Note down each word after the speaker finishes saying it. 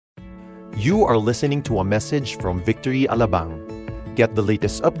You are listening to a message from Victory Alabang. Get the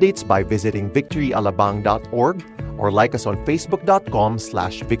latest updates by visiting victoryalabang.org or like us on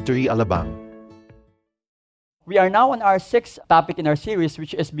facebook.com/victoryalabang. We are now on our sixth topic in our series,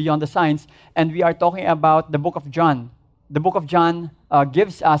 which is Beyond the Signs, and we are talking about the book of John. The book of John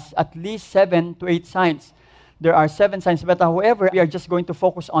gives us at least 7 to 8 signs. There are 7 signs, but however, we are just going to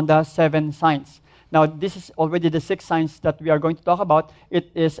focus on the 7 signs. Now, this is already the 6 signs that we are going to talk about.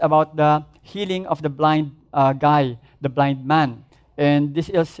 It is about the healing of the blind guy, the blind man. And this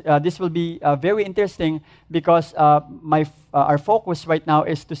will be very interesting because our focus right now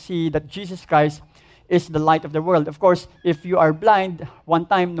is to see that Jesus Christ is the light of the world. Of course, if you are blind, one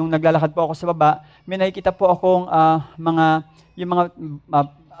time nung naglalakad po ako sa baba, may nakikita po akong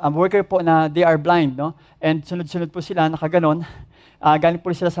worker po na they are blind, no? And sunod-sunod po sila, nakaganon. Galing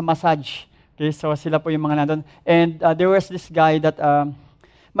po sila sa massage. Okay, so sila po yung mga nandun. And there was this guy that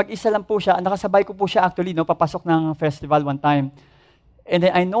mag-isa lang po siya. Nakasabay ko po siya actually, no, papasok ng festival one time. And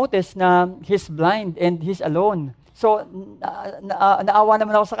then I noticed na he's blind and he's alone. So, naawa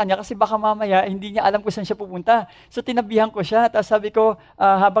naman ako sa kanya kasi baka mamaya hindi niya alam kung saan siya pupunta. So, tinabihan ko siya. Tapos sabi ko,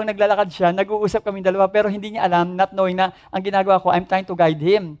 habang naglalakad siya, nag-uusap kaming dalawa pero hindi niya alam, not knowing na ang ginagawa ko, I'm trying to guide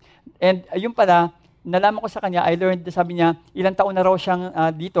him. And yun pala, nalaman ko sa kanya, I learned, sabi niya, ilang taon na raw siyang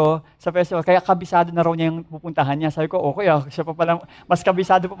dito sa festival, kaya kabisado na raw niya yung pupuntahan niya. Sabi ko, okay, siya pa palang, mas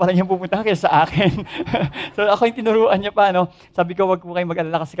kabisado pa pala yung pupuntahan kaysa sa akin. So ako yung tinuruan niya pa, no? Sabi ko, wag po kayong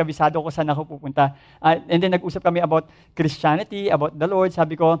mag-alala kasi kabisado ko saan ako pupunta. And then nag-usap kami about Christianity, about the Lord.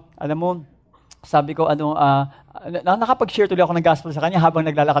 Sabi ko, nakapag-share tuloy ako ng gospel sa kanya habang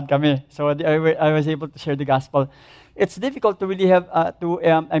naglalakad kami. So I was able to share the gospel. It's difficult to really have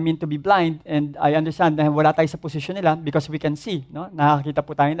to be blind, and I understand na wala tayo sa posisyon nila because we can see, no? Nakakita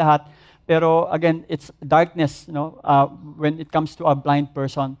po tayong lahat. Pero again, it's darkness, no? When it comes to a blind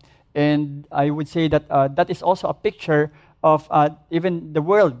person. And I would say that that is also a picture of even the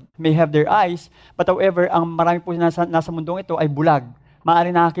world may have their eyes, but however, ang marami po nasa mundong ito ay bulag.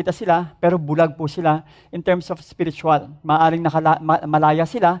 Maaring nakakita sila, pero bulag po sila in terms of spiritual. Maaring malaya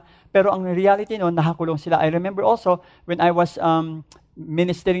sila, pero ang reality noon, nakakulong sila. I remember also, when I was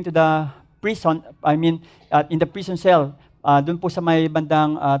ministering to the prison, in the prison cell, doon po sa may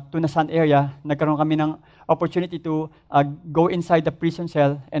bandang Tunasan area, nagkaroon kami ng opportunity to go inside the prison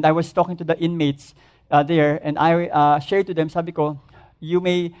cell, and I was talking to the inmates there, and I shared to them, sabi ko, you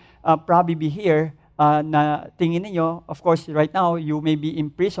may probably be here, na tingin niyo, of course, right now, you may be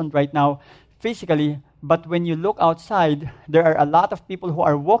imprisoned right now physically, but when you look outside, there are a lot of people who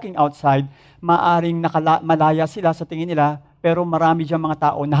are walking outside, maaring malaya sila sa tingin nila, pero marami diyang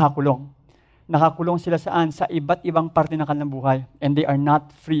mga tao nakakulong. Nakakulong sila saan? Sa iba't ibang parte ng kanilang buhay, and they are not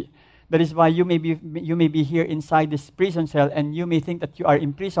free. That is why you may be here inside this prison cell, and you may think that you are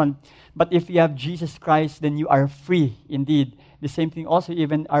in prison, but if you have Jesus Christ, then you are free indeed. The same thing also,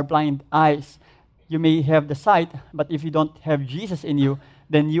 even our blind eyes. You may have the sight, but if you don't have Jesus in you,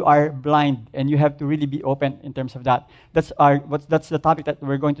 then you are blind, and you have to really be open in terms of that. That's the topic that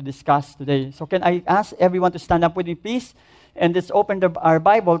we're going to discuss today. So can I ask everyone to stand up with me, please? And let's open our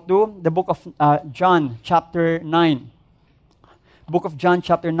Bible to the book of John, chapter 9. Book of John,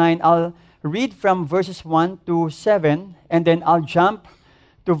 chapter 9. I'll read from verses 1 to 7, and then I'll jump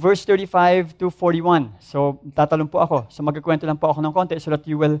to verse 35 to 41. So, tatalon po ako. So, magkikwento lang po ako ng konti so that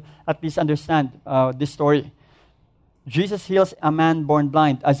you will at least understand this story. Jesus heals a man born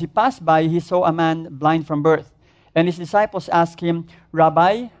blind. As he passed by, he saw a man blind from birth. And his disciples asked him,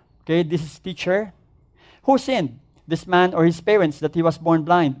 Rabbi, okay, this is teacher, who sinned, this man or his parents, that he was born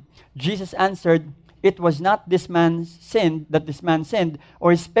blind? Jesus answered, it was not this man sinned, or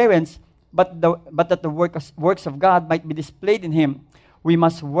his parents, but that the works of God might be displayed in him. We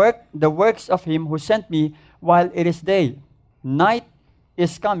must work the works of him who sent me while it is day. Night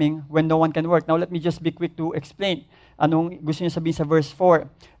is coming when no one can work. Now, let me just be quick to explain. Anong gusto niyo sabihin sa verse 4?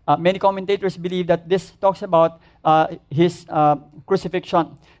 Many commentators believe that this talks about his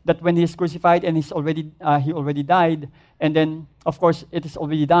crucifixion. That when he is crucified and he already died, and then, of course, it is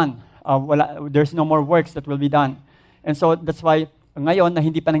already done. There's no more works that will be done. And so, that's why, ngayon, na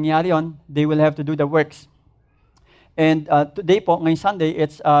hindi pa nangyari yon, they will have to do the works. And today po, ngayong Sunday,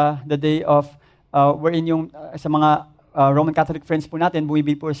 it's the day of wherein yung sa mga Roman Catholic friends po natin,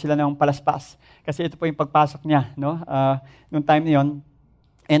 bumibili po sila ng palaspas. Kasi ito po yung pagpasok niya, no? Nung time na yun,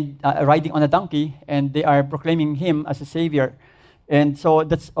 and riding on a donkey, and they are proclaiming him as a savior. And so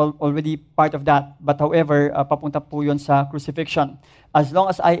that's already part of that. But however, papunta po yun sa crucifixion. As long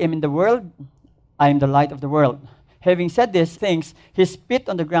as I am in the world, I am the light of the world. Having said these things, he spit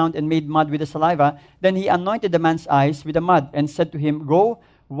on the ground and made mud with the saliva. Then he anointed the man's eyes with the mud and said to him, Go,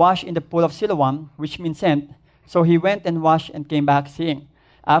 wash in the pool of Siloam, which means sent. So he went and washed and came back seeing.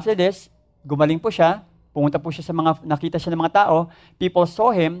 After this, gumaling po siya, pumunta po siya sa mga, nakita siya ng mga tao, people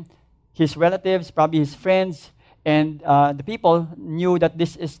saw him, his relatives, probably his friends, and the people knew that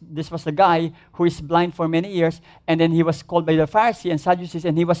this was the guy who is blind for many years, and then he was called by the Pharisees and Sadducees,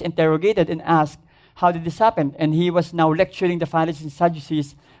 and he was interrogated and asked, how did this happen? And he was now lecturing the Pharisees and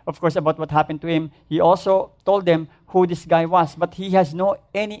Sadducees, of course, about what happened to him. He also told them who this guy was, but he has no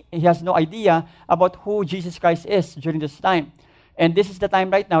idea about who Jesus Christ is during this time. And this is the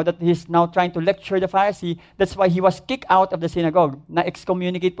time right now that he's now trying to lecture the Pharisee. That's why he was kicked out of the synagogue.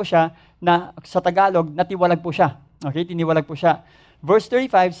 Na-excommunicate po siya, na sa Tagalog, natiwalag po siya. Okay, tiniwalag po siya. Verse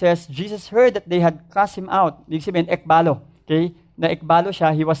 35 says, Jesus heard that they had cast him out. Ibig sabihin, ekbalo. Okay, na-ekbalo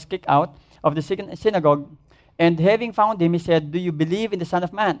siya, he was kicked out of the synagogue. And having found him, he said, do you believe in the Son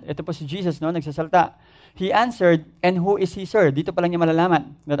of Man? Ito po si Jesus, no, nagsasalta. He answered, and who is he, sir? Dito pa lang niya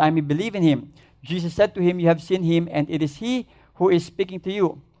malalaman, that I may believe in him. Jesus said to him, you have seen him, and it is he who is speaking to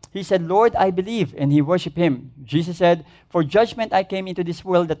you. He said, Lord, I believe, and he worshipped him. Jesus said, for judgment I came into this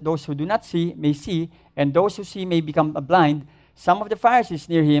world, that those who do not see may see, and those who see may become blind. Some of the Pharisees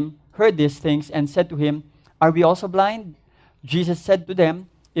near him heard these things and said to him, are we also blind? Jesus said to them,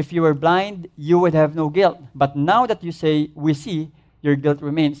 if you were blind, you would have no guilt. But now that you say, we see, your guilt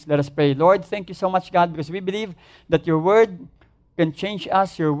remains. Let us pray. Lord, thank you so much, God, because we believe that your word can change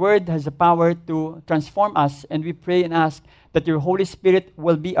us. Your word has the power to transform us. And we pray and ask that your Holy Spirit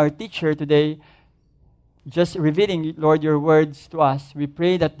will be our teacher today, just revealing, Lord, your words to us. We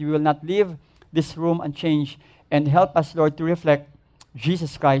pray that you will not leave this room unchanged, and help us, Lord, to reflect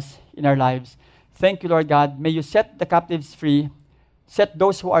Jesus Christ in our lives. Thank you, Lord God. May you set the captives free, set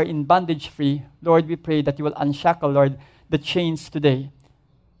those who are in bondage free. Lord, we pray that you will unshackle, Lord, the chains today.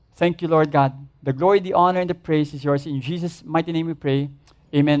 Thank you, Lord God. The glory, the honor, and the praise is yours. In Jesus' mighty name we pray.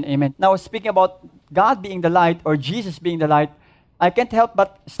 Amen, amen. Now, speaking about God being the light, or Jesus being the light, I can't help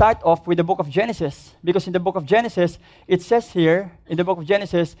but start off with the book of Genesis. Because in the book of Genesis, it says here, in the book of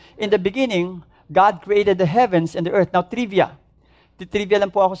Genesis, in the beginning, God created the heavens and the earth. Now, trivia. Trivia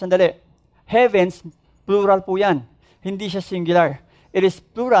lang po ako sandali. Heavens, plural po yan. Hindi siya singular. It is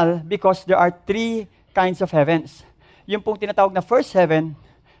plural because there are three kinds of heavens. Yung pong tinatawag na first heaven,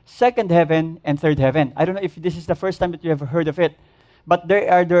 second heaven, and third heaven. I don't know if this is the first time that you have heard of it. But there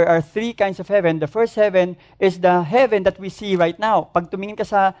are three kinds of heaven. The first heaven is the heaven that we see right now. Pag tumingin ka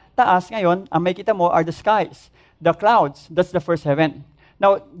sa taas ngayon, ang makikita mo are the skies, the clouds. That's the first heaven.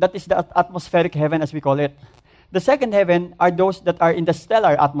 Now, that is the atmospheric heaven as we call it. The second heaven are those that are in the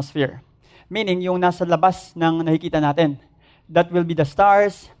stellar atmosphere. Meaning, yung nasa labas ng nakikita natin. That will be the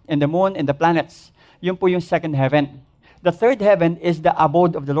stars and the moon and the planets. Yun po yung second heaven. The third heaven is the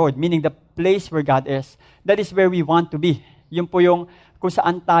abode of the Lord, meaning the place where God is. That is where we want to be. Yun po yung kung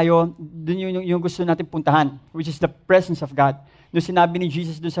saan tayo, dun yung gusto natin puntahan, which is the presence of God. Nung sinabi ni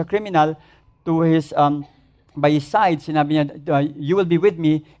Jesus dun sa criminal, to his, by his side, sinabi niya, you will be with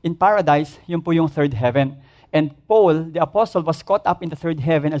me in paradise. Yun po yung third heaven. And Paul, the apostle, was caught up in the third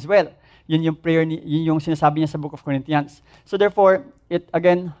heaven as well. Yun yung prayer, yun yung sinasabi niya sa book of Corinthians. So therefore, it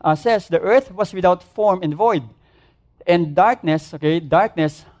again says, the earth was without form and void. And darkness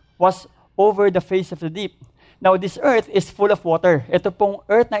was over the face of the deep. Now, this earth is full of water. Ito pong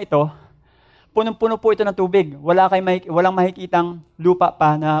earth na ito, punong-puno po ito ng tubig. Walang makikitang lupa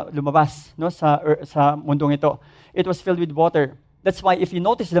pa na lumabas, no, sa mundong ito. It was filled with water. That's why if you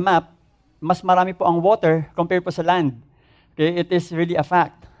notice the map, mas marami po ang water compared po sa land. Okay? It is really a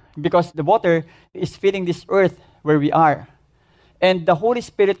fact. Because the water is filling this earth where we are. And the Holy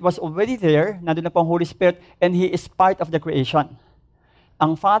Spirit was already there. Nandun na po ang Holy Spirit. And He is part of the creation.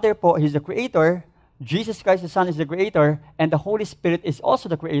 Ang Father po, He's the Creator. Jesus Christ, the Son, is the Creator. And the Holy Spirit is also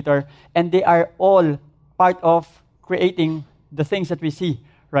the Creator. And they are all part of creating the things that we see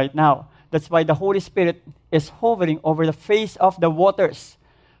right now. That's why the Holy Spirit is hovering over the face of the waters.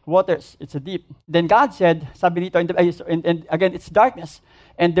 Waters, it's a deep. Then God said, sabi nito, and again, it's darkness.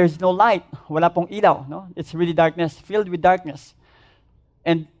 And there's no light. Wala pong ilaw. No? It's really darkness, filled with darkness.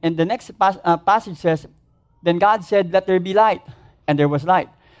 And the next passage says, then God said, let there be light. And there was light.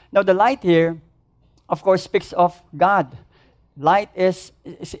 Now, the light here, of course, speaks of God. Light is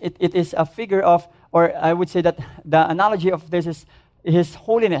a figure of, or I would say that the analogy of this is His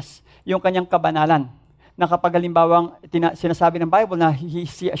holiness, yung kanyang kabanalan. Na kapag halimbawang sinasabi ng Bible na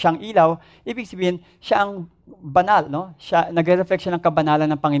siyang ilaw, ibig sabihin, siya ang banal, no? Nagre-reflect siya ng kabanalan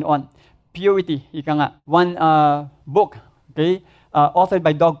ng Panginoon. Purity, ika nga. One book, okay, authored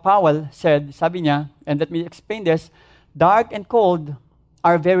by Doug Powell said, sabi niya, and let me explain this, dark and cold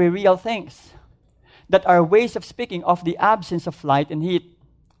are very real things that are ways of speaking of the absence of light and heat.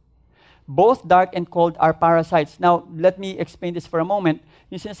 Both dark and cold are parasites. Now, let me explain this for a moment.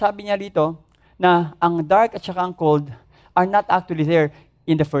 Yung sinasabi niya dito na ang dark at saka ang cold are not actually there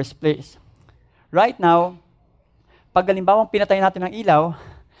in the first place. Right now, pag halimbawa pinatay natin ang ilaw,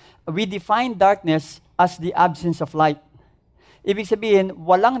 we define darkness as the absence of light. Ibig sabihin,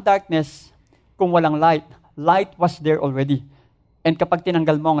 walang darkness kung walang light. Light was there already. And kapag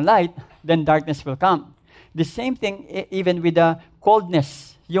tinanggal mo ang light, then darkness will come. The same thing even with the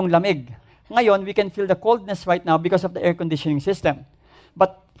coldness, yung lamig. Ngayon, we can feel the coldness right now because of the air conditioning system.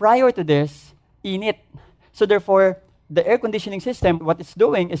 But prior to this, init. So therefore, the air conditioning system, what it's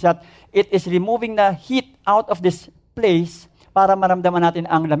doing is that it is removing the heat out of this place para maramdaman natin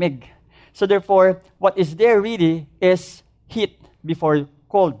ang lamig. So therefore, what is there really is heat before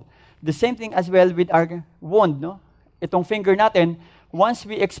cold. The same thing as well with our wound, no? Itong finger natin, once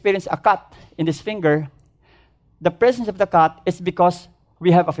we experience a cut in this finger, the presence of the cut is because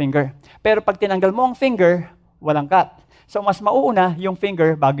we have a finger. Pero pag tinanggal mo ang finger, walang cut. So mas mauuna yung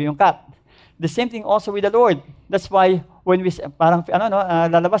finger bago yung cut. The same thing also with the Lord. That's why when we parang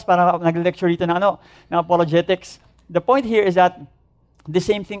lalabas parang nag-lecture dito ng apologetics. The point here is that the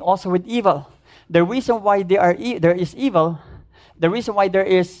same thing also with evil. The reason why there is evil, the reason why there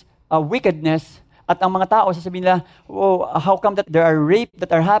is wickedness, at ang mga tao sasabihin nila, oh, how come that there are rape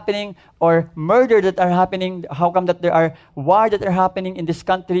that are happening or murder that are happening? How come that there are war that are happening in this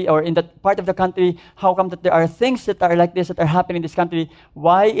country or in that part of the country? How come that there are things that are like this that are happening in this country?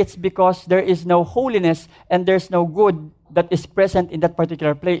 Why? It's because there is no holiness and there's no good that is present in that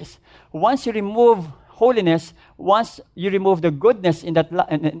particular place. Once you remove holiness, once you remove the goodness in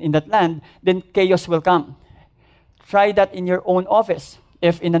that land, then chaos will come. Try that in your own office.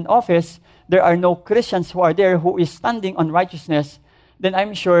 If in an office, there are no Christians who are there who is standing on righteousness, then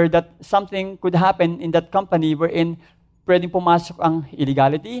I'm sure that something could happen in that company wherein pwedeng pumasok ang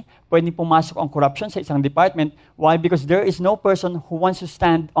illegality, pwedeng pumasok ang corruption sa isang department. Why? Because there is no person who wants to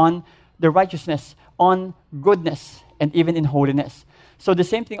stand on the righteousness, on goodness, and even in holiness. So the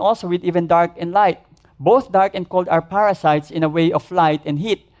same thing also with even dark and light. Both dark and cold are parasites in a way of light and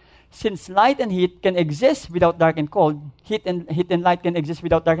heat. Since light and heat can exist without dark and cold, heat and light can exist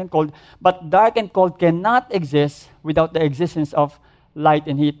without dark and cold, but dark and cold cannot exist without the existence of light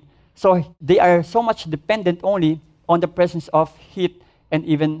and heat. So they are so much dependent only on the presence of heat and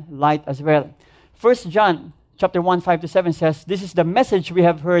even light as well. 1 John chapter 1, 5-7 says, "This is the message we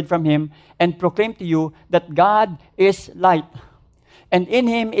have heard from him and proclaim to you that God is light, and in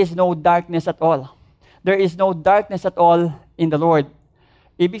him is no darkness at all." There is no darkness at all in the Lord.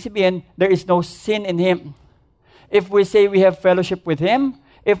 Ibig sabihin, there is no sin in him. If we say we have fellowship with him,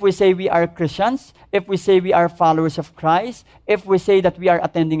 if we say we are Christians, if we say we are followers of Christ, if we say that we are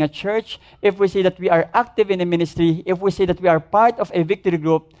attending a church, if we say that we are active in a ministry, if we say that we are part of a victory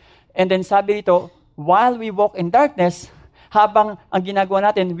group, and then sabi dito, while we walk in darkness, habang ang ginagawa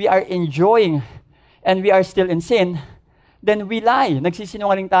natin, we are enjoying and we are still in sin, then we lie.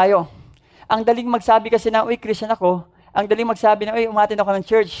 Nagsisinungaling tayo. Ang daling magsabi kasi na, uy, Christian ako. Ang daling magsabi na, uy, umattend ako ng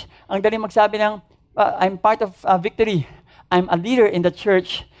church. Ang daling magsabi ng, I'm part of victory. I'm a leader in the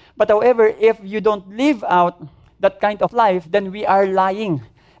church. But however, if you don't live out that kind of life, then we are lying.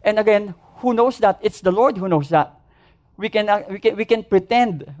 And again, who knows that? It's the Lord who knows that. We can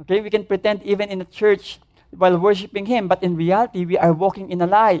pretend, okay? We can pretend even in a church while worshiping Him, but in reality, we are walking in a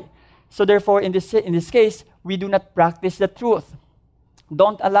lie. So therefore, in this case, we do not practice the truth.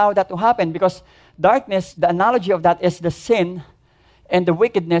 Don't allow that to happen because darkness, the analogy of that is the sin and the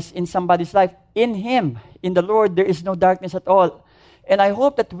wickedness in somebody's life. In Him, in the Lord, there is no darkness at all. And I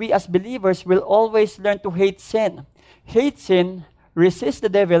hope that we as believers will always learn to hate sin. Hate sin, resist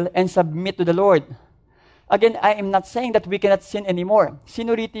the devil, and submit to the Lord. Again, I am not saying that we cannot sin anymore.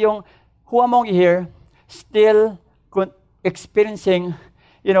 Sino rito yung, who among you here still experiencing,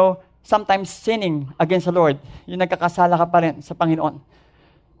 sometimes sinning against the Lord? Yung nagkakasala ka pa rin sa Panginoon.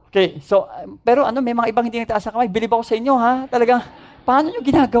 Okay, so, pero may mga ibang hindi nagtaas ng kamay. Believe ako sa inyo, ha? Talagang, paano nyo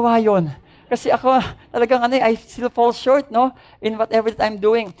ginagawa yon? Kasi ako, talagang I still fall short, no? In whatever that I'm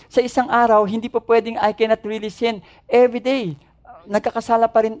doing. Sa isang araw, hindi po pwedeng I cannot really sin. Every day, nagkakasala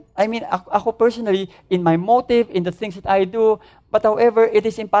pa rin. Ako personally, in my motive, in the things that I do, but however, it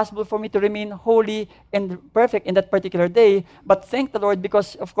is impossible for me to remain holy and perfect in that particular day. But thank the Lord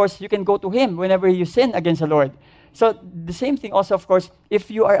because, of course, you can go to Him whenever you sin against the Lord. So, the same thing also, of course,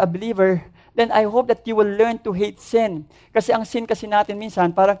 if you are a believer, then I hope that you will learn to hate sin. Kasi ang sin kasi natin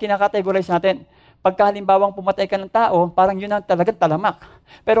minsan, parang kinakategorize natin. Pagka halimbawang pumatay ka ng tao, parang yun ang talagang talamak.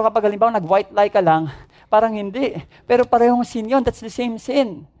 Pero kapag halimbawang nag-white lie ka lang, parang hindi. Pero parehong sin yun, that's the same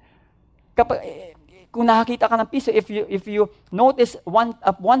sin. Kung nakakita ka ng piso, if you notice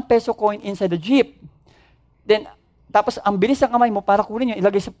one peso coin inside the jeep, then tapos ang bilis ng kamay mo para kunin yun,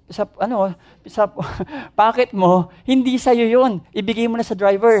 ilagay sa pocket mo, hindi sa'yo yun. Ibigay mo na sa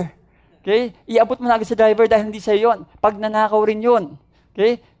driver. Okay? Iabot mo na agad sa driver dahil hindi sa'yo yun. Pag nanakaw rin yun.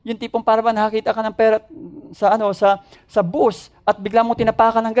 Okay? Yung tipong para ba nakakita ka ng pera sa bus at biglang mo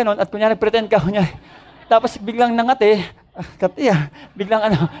tinapakan ng ganon at kunyari pretend ka, kunyari, tapos biglang nangate, biglang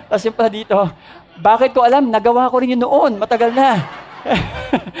tapos yung pala dito, bakit ko alam, nagawa ko rin yun noon, matagal na.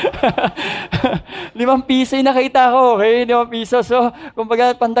 5 piso yung nakita ko, okay? 5 piso. So,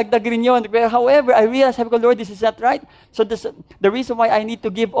 kumbaga, pandagdag rin yun. However, I realized, sabi ko, Lord, this is not right. So, the reason why I need to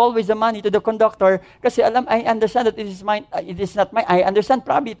give always the money to the conductor, kasi I understand that it is mine, it is not mine. I understand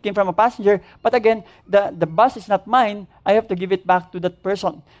probably it came from a passenger, but again, the bus is not mine. I have to give it back to that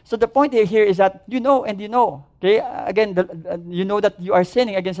person. So, the point here is that you know and you know. Okay? Again, you know that you are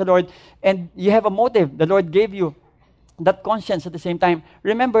sinning against the Lord, and you have a motive. The Lord gave you that conscience at the same time.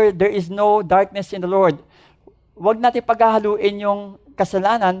 Remember, there is no darkness in the Lord. Huwag natin paghahaluin yung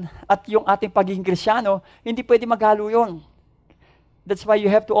kasalanan at yung ating pagiging Kristyano. Hindi pwede maghalo yun. That's why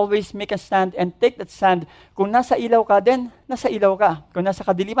you have to always make a stand and take that stand. Kung nasa ilaw ka, then nasa ilaw ka. Kung nasa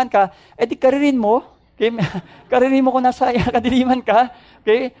kadiliman ka, edi karirin mo. Okay? Karirin mo kung nasa kadiliman ka.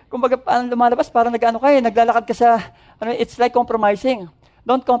 Okay? Kung paano lumalabas, parang naglalakad ka sa, it's like compromising.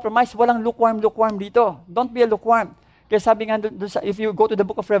 Don't compromise. Walang lukewarm dito. Don't be a lukewarm. Kaya sabi nga, if you go to the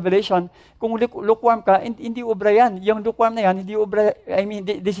book of Revelation, kung lukewarm ka, hindi ubra yan. Yung lukewarm na yan, hindi ubra,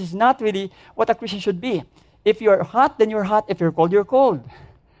 this is not really what a Christian should be. If you're hot, then you're hot. If you're cold, you're cold.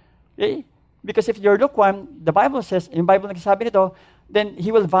 Okay? Because if you're lukewarm, the Bible says, yung Bible nagsasabi nito, then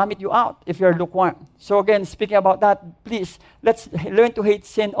He will vomit you out if you're lukewarm. So again, speaking about that, please, let's learn to hate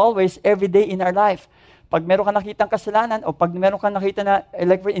sin always, every day in our life. Pag meron ka nakitang kasalanan o pag meron ka nakita na,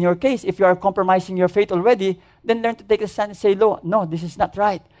 like in your case, if you are compromising your faith already, then learn to take a stand and say, no, this is not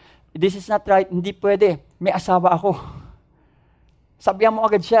right. This is not right, hindi pwede. May asawa ako. Sabihan mo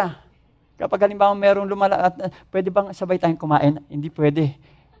agad siya. Kapag halimbawa merong pwede bang sabay tayong kumain? Hindi pwede.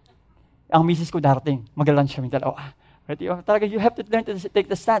 Ang misis ko darating, mag-lunch kami dalawa. Talaga, you have to learn to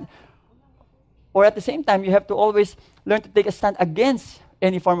take the stand. Or at the same time, you have to always learn to take a stand against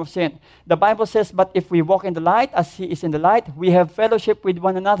any form of sin. The Bible says, but if we walk in the light, as He is in the light, we have fellowship with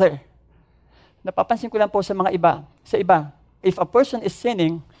one another. Napapansin ko lang po sa iba, if a person is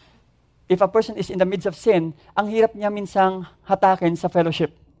sinning, if a person is in the midst of sin, ang hirap niya minsang hatakin sa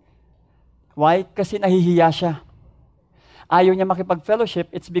fellowship. Why? Kasi nahihiya siya. Ayaw niya makipag-fellowship,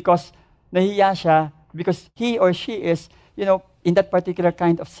 it's because nahihiya siya, because he or she is, in that particular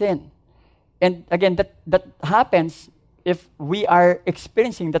kind of sin. And again, that happens if we are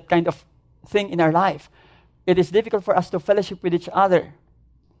experiencing that kind of thing in our life. It is difficult for us to fellowship with each other.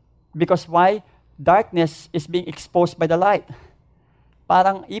 Because why? Darkness is being exposed by the light.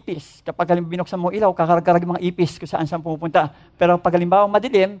 Parang ipis. Kapag binuksan mo ilaw, kakarag-karag mga ipis kung saan pupunta. Pero pag halimbawa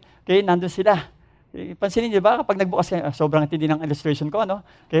madilim, okay, nandun sila. Pansinin niyo ba, kapag nagbukas kayo, sobrang tindi ng illustration ko,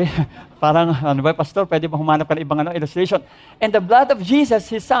 Okay? Parang, pastor, pwede ba humanap ka ng ibang illustration? And the blood of Jesus,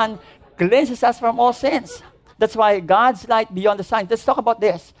 His Son, cleanses us from all sins. That's why God's light beyond the signs. Let's talk about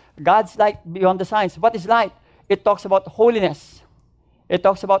this. God's light beyond the signs. What is light? It talks about holiness. It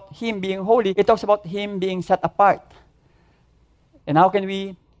talks about Him being holy. It talks about Him being set apart. And how can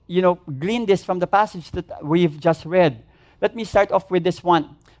we, glean this from the passage that we've just read? Let me start off with this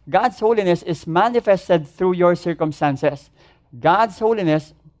one. God's holiness is manifested through your circumstances. God's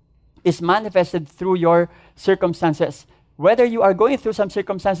holiness is manifested through your circumstances. Whether you are going through some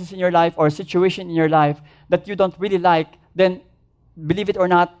circumstances in your life or a situation in your life that you don't really like, then believe it or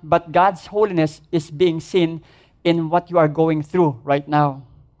not, but God's holiness is being seen in what you are going through right now.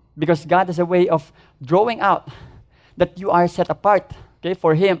 Because God has a way of drawing out that you are set apart, okay,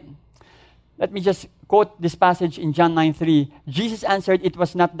 for Him. Let me just quote this passage in John 9:3. Jesus answered, "It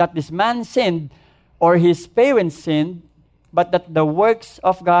was not that this man sinned or his parents sinned, but that the works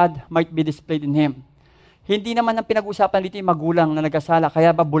of God might be displayed in him." Hindi naman ang pinag-usapan dito yung magulang na nagkasala.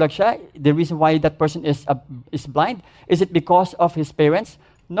 Kaya ba bulag siya? The reason why that person is blind? Is it because of his parents?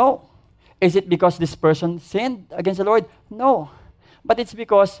 No. Is it because this person sinned against the Lord? No. But it's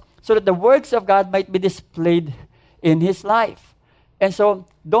because so that the works of God might be displayed in his life. And so,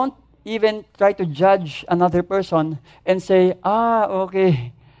 don't even try to judge another person and say,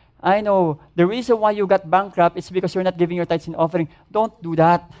 okay, I know, the reason why you got bankrupt is because you're not giving your tithes and offering. Don't do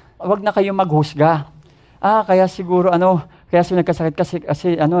that. Huwag na kayong maghusga. Kaya siguro, kaya siya nagkasakit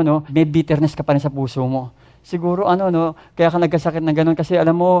kasi may bitterness ka pa rin sa puso mo. Siguro, kaya ka nagkasakit ng ganun kasi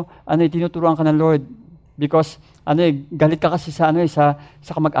alam mo, tinuturuan ka ng Lord. Because, galit ka kasi sa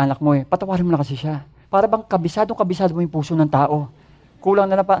kamag-anak mo eh. Patawarin mo na kasi siya. Para bang kabisado mo yung puso ng tao. Kulang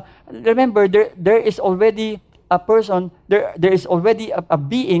na pa. Remember, there is already a person, there is already a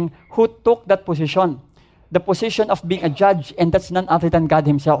being who took that position. The position of being a judge, and that's none other than God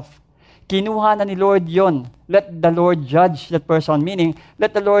Himself. Kinuha na ni Lord yon. Let the Lord judge that person, meaning,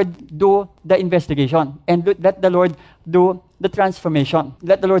 let the Lord do the investigation, and let the Lord do the transformation.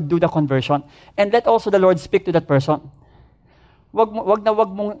 Let the Lord do the conversion. And let also the Lord speak to that person. Wag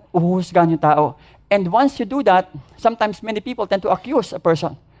mong uhusgahan yung tao. And once you do that, sometimes many people tend to accuse a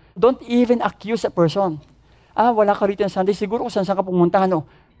person. Don't even accuse a person. Wala ka rito on Sunday. Siguro kung saan ka pumunta, no?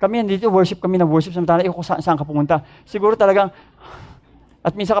 Kami dito, worship samantala, kung saan ka pumunta. Siguro talagang,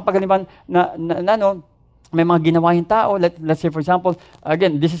 at minsan kapag halimbawa may mga ginawa yung tao, let's say for example,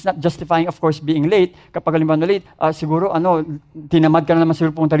 again, this is not justifying of course being late. Kapag halimbawa na late, siguro tinamad ka na naman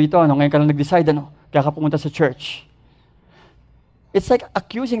siguro pumunta rito, ngayon ka lang nag-decide, kaya ka pumunta sa church. It's like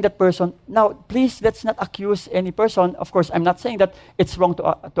accusing that person. Now, please, let's not accuse any person. Of course, I'm not saying that it's wrong to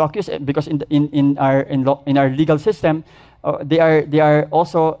accuse, because in our legal system, they are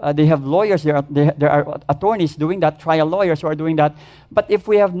also they have lawyers. There are attorneys doing that, trial lawyers who are doing that. But if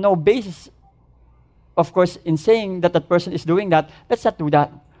we have no basis, of course, in saying that person is doing that, let's not do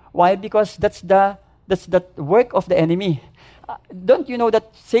that. Why? Because that's the work of the enemy. Don't you know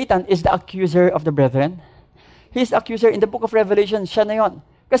that Satan is the accuser of the brethren? He's the accuser. In the book of Revelation, siya na yon.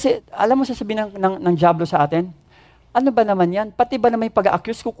 Kasi alam mo sasabihin ng diablo sa atin, ano ba naman yan? Pati ba naman yung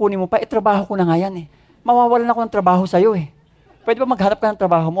pag-accuse, kukunin mo pa, trabaho ko na nga yan mawawalan ako ng trabaho sa'yo Pwede ba maghanap ka ng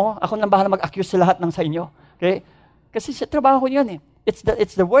trabaho mo? Ako nang bahala mag-accuse sa lahat ng sa inyo. Okay? Kasi sa trabaho ko yun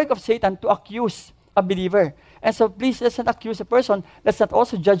It's the work of Satan to accuse a believer. And so please, let's not accuse a person. Let's not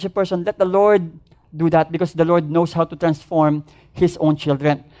also judge a person. Let the Lord do that, because the Lord knows how to transform His own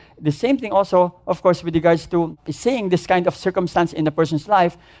children. The same thing also, of course, with regards to seeing this kind of circumstance in a person's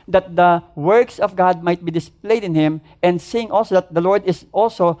life, that the works of God might be displayed in him, and seeing also that the Lord is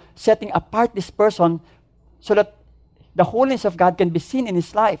also setting apart this person so that the holiness of God can be seen in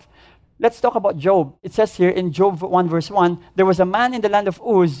his life. Let's talk about Job. It says here in Job 1 verse 1, there was a man in the land of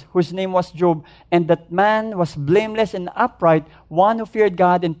Uz whose name was Job, and that man was blameless and upright, one who feared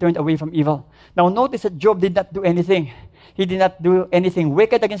God and turned away from evil. Now notice that Job did not do anything. He did not do anything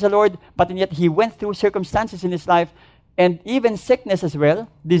wicked against the Lord, but yet he went through circumstances in his life, and even sickness as well,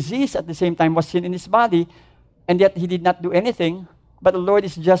 disease at the same time was seen in his body, and yet he did not do anything, but the Lord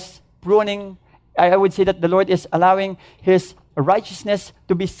is just pruning. I would say that the Lord is allowing his righteousness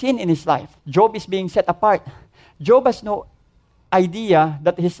to be seen in his life. Job is being set apart. Job has no idea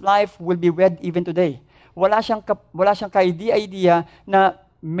that his life will be read even today. Wala siyang ka-idea na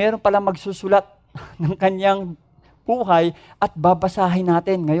meron palang magsusulat ng kanyang buhay at babasahin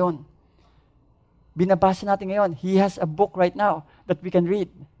natin ngayon. Binabasa natin ngayon. He has a book right now that we can read,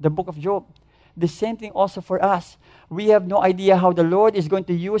 the book of Job. The same thing also for us. We have no idea how the Lord is going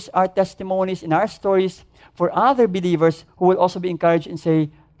to use our testimonies and our stories for other believers who will also be encouraged and say,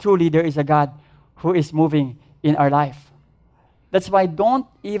 truly there is a God who is moving in our life. That's why don't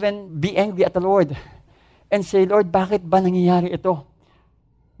even be angry at the Lord and say, Lord, bakit ba nangyayari ito?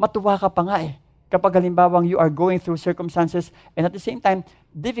 Matuwa ka pa nga kapag halimbawang you are going through circumstances and at the same time,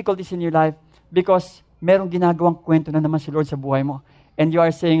 difficulties in your life because merong ginagawang kwento na naman si Lord sa buhay mo. And you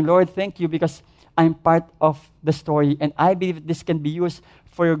are saying, Lord, thank you because I'm part of the story and I believe this can be used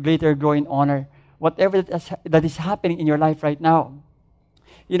for your greater glory and honor. Whatever that is happening in your life right now.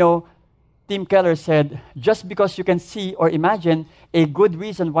 You know, Tim Keller said, just because you can see or imagine a good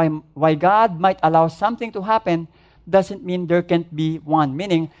reason why God might allow something to happen doesn't mean there can't be one.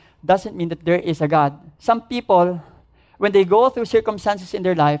 Meaning, doesn't mean that there is a God. Some people, when they go through circumstances in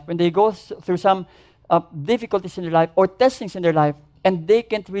their life, when they go through some difficulties in their life or testings in their life, and they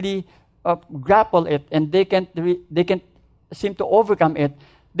can't really grapple it, and they can't seem to overcome it,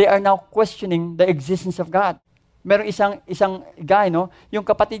 they are now questioning the existence of God. Merong isang guy, yung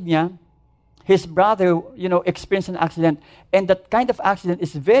kapatid niya, his brother, experienced an accident, and that kind of accident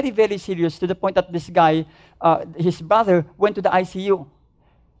is very, very serious to the point that this guy, his brother, went to the ICU.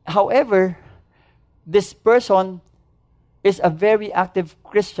 However, this person is a very active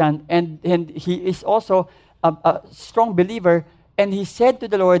Christian, and he is also a strong believer, and he said to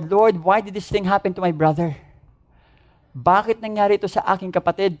the Lord, Lord, why did this thing happen to my brother? Bakit nangyari ito sa aking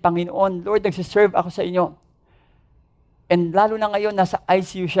kapatid? Panginoon, Lord, nagsiserve ako sa inyo. And lalo na ngayon, nasa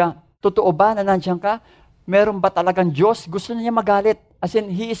ICU siya. Totoo ba na nandiyan ka? Meron ba talagang Diyos? Gusto niya magalit. As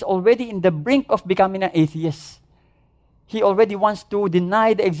in, he is already in the brink of becoming an atheist. He already wants to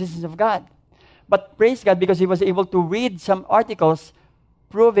deny the existence of God. But praise God, because he was able to read some articles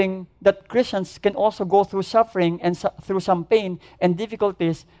proving that Christians can also go through suffering and through some pain and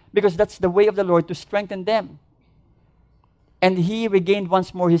difficulties because that's the way of the Lord to strengthen them. And he regained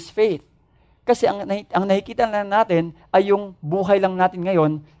once more his faith. Kasi ang nakikita lang natin ay yung buhay lang natin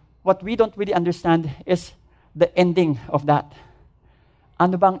ngayon. What we don't really understand is the ending of that.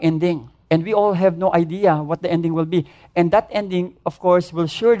 Ano bang ending? And we all have no idea what the ending will be. And that ending, of course, will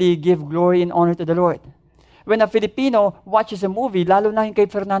surely give glory and honor to the Lord. When a Filipino watches a movie, lalo na yung kay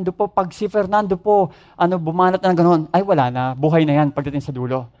Fernando po, pag si Fernando po, bumanat na gano'n, ay wala na, buhay na yan pagdating sa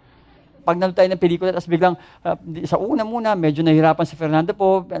dulo. Pag nanood tayo ng pelikula, tapos biglang, sa una muna, medyo nahihirapan si Fernando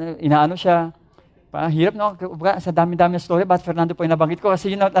po, inaano siya, hirap no, sa dami-dami na story, but Fernando po yung nabanggit ko,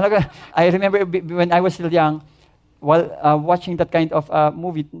 kasi talaga, I remember when I was still young, while watching that kind of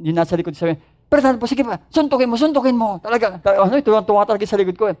movie, yun nasa likod sabi, Fernando po, sige pa, suntukin mo, talaga, tuwa talaga sa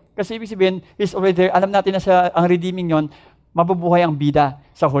likod ko Kasi ibig sabihin, he's already there, alam natin na ang redeeming yon, mabubuhay ang bida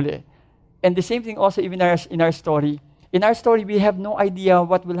sa huli. And the same thing also even in our story. In our story, we have no idea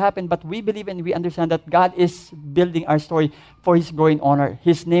what will happen, but we believe and we understand that God is building our story for His glory and honor.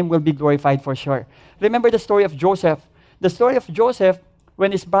 His name will be glorified for sure. Remember the story of Joseph. The story of Joseph,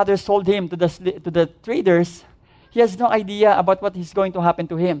 when his brothers sold him to the traders, he has no idea about what is going to happen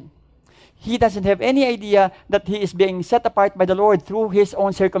to him. He doesn't have any idea that he is being set apart by the Lord through his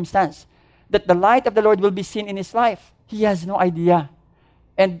own circumstance, that the light of the Lord will be seen in his life. He has no idea.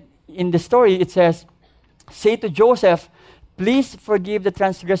 And in the story, it says, say to Joseph, please forgive the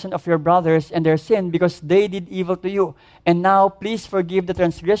transgression of your brothers and their sin because they did evil to you. And now please forgive the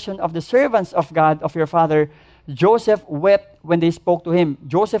transgression of the servants of God, of your father. Joseph wept when they spoke to him.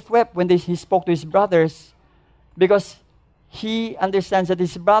 Joseph wept when he spoke to his brothers because he understands that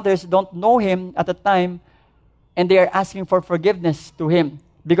his brothers don't know him at the time and they are asking for forgiveness to him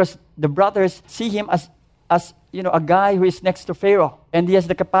because the brothers see him as a guy who is next to Pharaoh and he has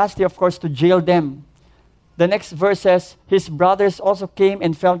the capacity, of course, to jail them. The next verse says, his brothers also came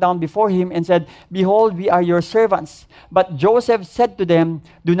and fell down before him and said, behold, we are your servants. But Joseph said to them,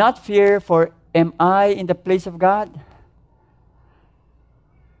 do not fear, for am I in the place of God?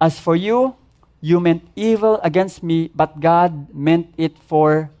 As for you, you meant evil against me, but God meant it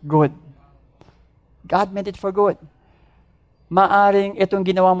for good. God meant it for good. Maaring itong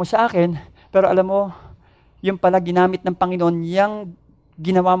ginawa mo sa akin, pero alam mo, yung pala ginamit ng Panginoon, yung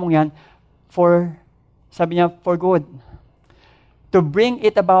ginawa mong yan sabi niya, for good. To bring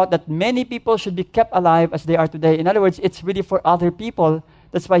it about that many people should be kept alive as they are today. In other words, it's really for other people.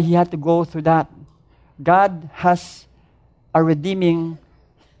 That's why he had to go through that. God has a redeeming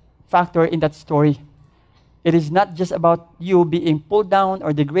factor in that story. It is not just about you being pulled down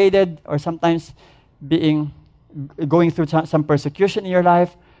or degraded or sometimes going through some persecution in your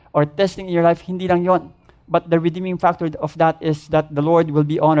life or testing in your life. Hindi lang yon. But the redeeming factor of that is that the Lord will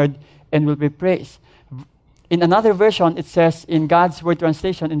be honored and will be praised. In another version, it says in God's Word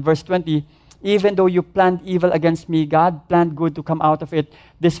translation in verse 20, even though you planned evil against me, God planned good to come out of it.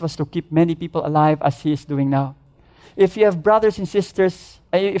 This was to keep many people alive as He is doing now. If you have brothers and sisters,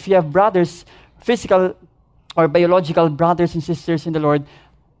 if you have brothers, physical or biological brothers and sisters in the Lord,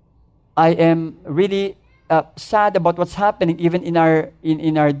 I am really sad about what's happening even in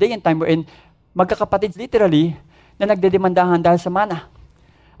our day and time wherein magkakapatid literally na nagdedemandahan dahil sa mana.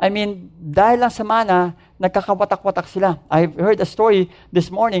 I mean, dahil lang sa mana, nagkakawatak-watak sila. I heard a story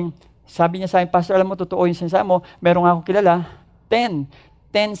this morning. Sabi niya sa akin, Pastor, alam mo, totoo yung sinasabi mo. Meron ako kilala, 10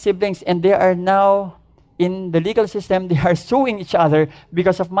 siblings, and they are now in the legal system. They are suing each other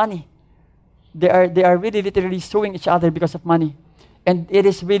because of money. They are really literally suing each other because of money. And it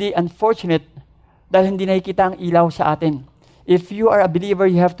is really unfortunate dahil hindi nakikita ang ilaw sa atin. If you are a believer,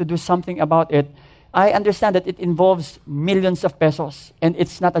 you have to do something about it. I understand that it involves millions of pesos, and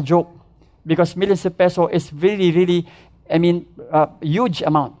it's not a joke, because millions of pesos is really, really, huge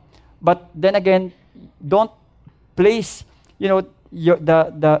amount. But then again, don't place, your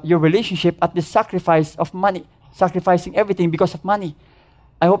relationship at the sacrifice of money, sacrificing everything because of money.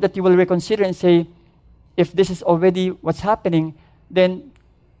 I hope that you will reconsider and say, if this is already what's happening, then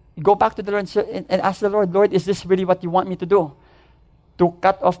go back to the Lord and ask the Lord, Lord, is this really what you want me to do? To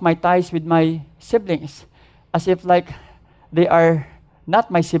cut off my ties with my siblings, as if like they are not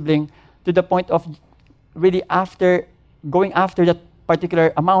my sibling, to the point of really going after that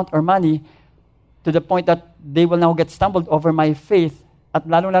particular amount or money, to the point that they will now get stumbled over my faith, at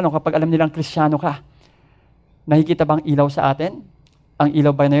lalo-lalo kapag alam nilang Kristiyano ka. Nakikita bang ilaw sa atin? Ang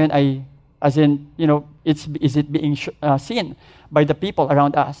ilaw ba na yun ay, as in, is it being seen by the people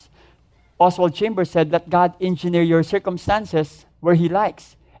around us? Oswald Chambers said, let God engineer your circumstances where He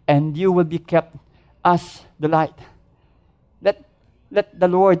likes, and you will be kept as the light. Let the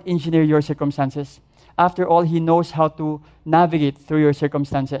Lord engineer your circumstances. After all, He knows how to navigate through your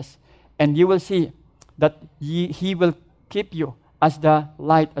circumstances. And you will see that He will keep you as the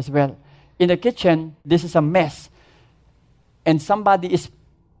light as well. In the kitchen, this is a mess. And somebody is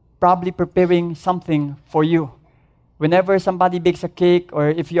probably preparing something for you. Whenever somebody bakes a cake, or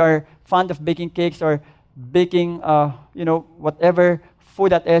if you are fond of baking cakes or baking, whatever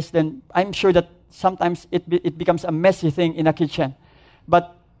food that is, then I'm sure that sometimes it becomes a messy thing in a kitchen.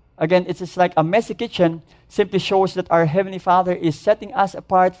 But again, it's just like a messy kitchen simply shows that our Heavenly Father is setting us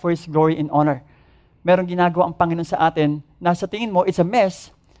apart for His glory and honor. Merong ginagawa ang Panginoon sa atin na sa tingin mo, it's a mess,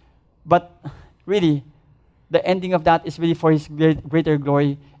 but really, the ending of that is really for His greater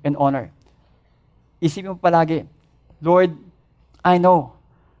glory and honor. Isipin mo palagi, Lord, I know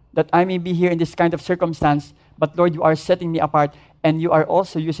that I may be here in this kind of circumstance, but Lord, you are setting me apart, and you are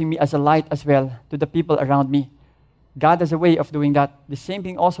also using me as a light as well to the people around me. God has a way of doing that. The same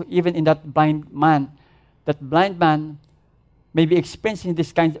thing also even in that blind man. That blind man may be experiencing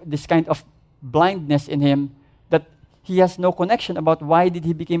this kind of blindness in him, that he has no connection about why did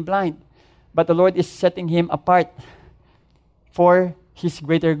he become blind. But the Lord is setting him apart for His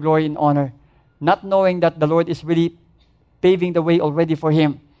greater glory and honor, not knowing that the Lord is really paving the way already for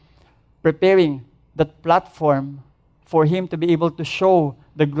him, preparing that platform for him to be able to show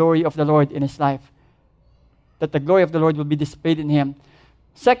the glory of the Lord in his life, that the glory of the Lord will be displayed in him.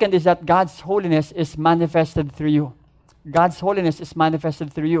 Second is that God's holiness is manifested through you. God's holiness is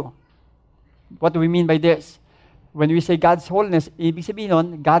manifested through you. What do we mean by this? When we say God's holiness, ibig sabihin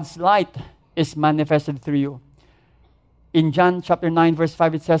nun, God's light is manifested through you. In John chapter 9, verse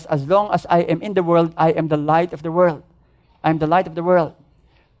 5, it says, as long as I am in the world, I am the light of the world. I am the light of the world.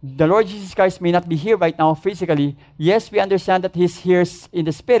 The Lord Jesus Christ may not be here right now physically. Yes, we understand that He's here in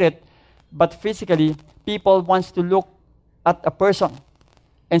the Spirit, but physically, people wants to look at a person.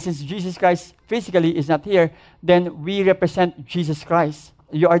 And since Jesus Christ physically is not here, then we represent Jesus Christ.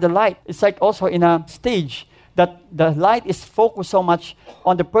 You are the light. It's like also in a stage that the light is focused so much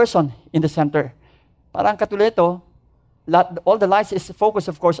on the person in the center. Parang katulad ito, all the lights is focused,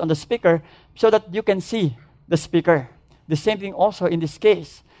 of course, on the speaker so that you can see the speaker. The same thing also in this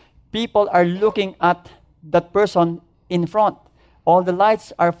case. People are looking at that person in front. All the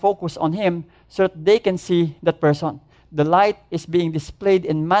lights are focused on him so that they can see that person. The light is being displayed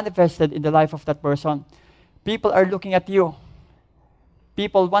and manifested in the life of that person. People are looking at you.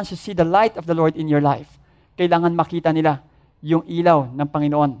 People want to see the light of the Lord in your life. Kailangan makita nila yung ilaw ng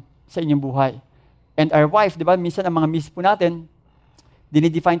Panginoon sa inyong buhay. And our wife, di ba, minsan ang mga miss po natin,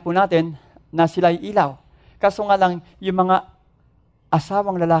 dinidefine po natin na sila ay ilaw. Kaso nga lang, yung mga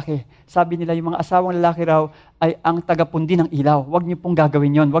asawang lalaki, sabi nila yung mga asawang lalaki raw ay ang tagapundi ng ilaw. Huwag niyo pong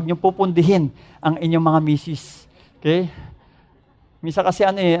gagawin yon. Huwag niyo pupundihin ang inyong mga misis. Okay? Minsan kasi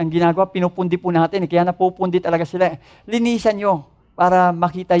ang ginagawa, pinupundi po natin. Kaya napupundi talaga sila. Linisan nyo para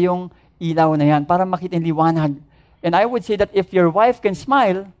makita yung ilaw na yan, para makita yung liwanag. And I would say that if your wife can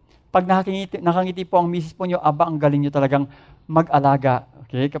smile, pag nakangiti po ang misis po nyo, ang galing nyo talagang mag-alaga.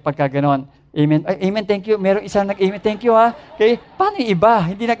 Okay? Kapag ka ganon. Amen. Ay, amen, thank you. Merong isang nag-amen, thank you ha. Okay? Paano yung iba?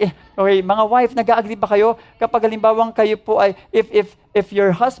 Okay, mga wife, nag-agree ba kayo? Kapag halimbawang kayo po ay, if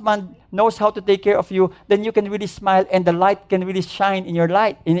your husband knows how to take care of you, then you can really smile and the light can really shine in your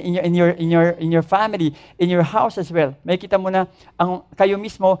light, in your family, in your house as well. May kita mo na kayo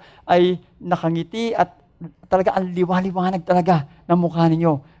mismo ay nakangiti at talaga ang liwanag talaga ng mukha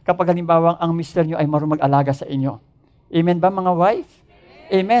ninyo kapag halimbawang ang mister nyo ay marunong mag-alaga sa inyo. Amen ba mga wife?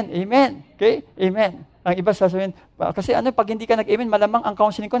 Amen. Amen. Okay? Amen. Ang iba sasabihin, kasi pag hindi ka nag-amen, malamang ang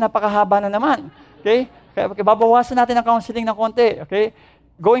counseling ko napakahaba na naman. Okay? Kaya babawasan natin ang counseling ng konti. Okay?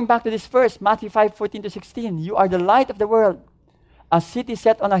 Going back to this verse, Matthew 5:14-16, you are the light of the world. A city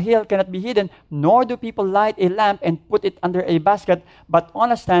set on a hill cannot be hidden, nor do people light a lamp and put it under a basket, but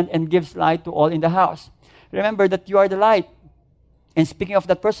on a stand and gives light to all in the house. Remember that you are the light. And speaking of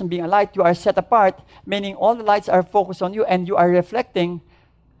that person being a light, you are set apart, meaning all the lights are focused on you and you are reflecting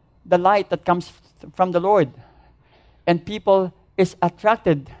the light that comes from the Lord. And people is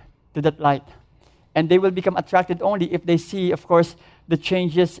attracted to that light. And they will become attracted only if they see, of course, the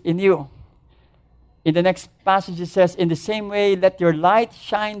changes in you. In the next passage it says, in the same way, let your light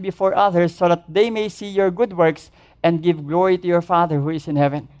shine before others so that they may see your good works and give glory to your Father who is in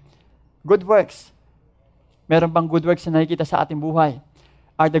heaven. Good works. Meron bang good works na nakikita sa ating buhay?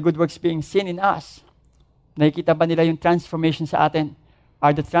 Are the good works being seen in us? Nakikita ba nila yung transformation sa atin?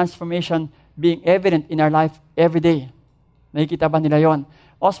 Are the transformation being evident in our life every day? Nakikita ba nila yon?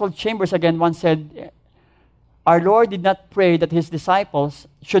 Oswald Chambers again once said, our Lord did not pray that His disciples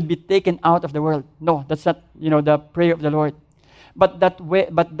should be taken out of the world. No, that's not, the prayer of the Lord. but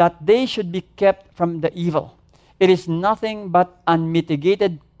that they should be kept from the evil. It is nothing but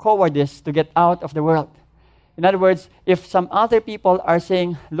unmitigated cowardice to get out of the world. In other words, if some other people are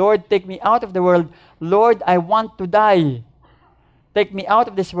saying, Lord, take me out of the world, Lord, I want to die, take me out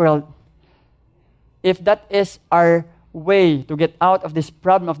of this world. If that is our way to get out of this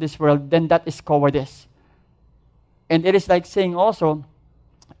problem of this world, then that is cowardice. And it is like saying also,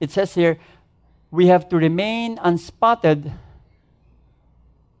 it says here, we have to remain unspotted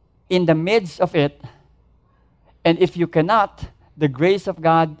in the midst of it. And if you cannot, the grace of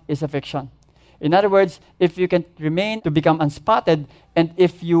God is a fiction. In other words, if you can remain to become unspotted, and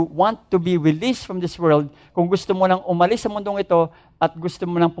if you want to be released from this world, kung gusto mo nang umalis sa mundong ito at gusto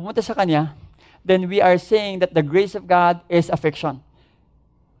mo nang pumunta sa Kanya, then we are saying that the grace of God is a fiction.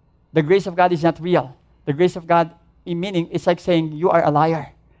 The grace of God is not real. The grace of God, in meaning, it's like saying you are a liar,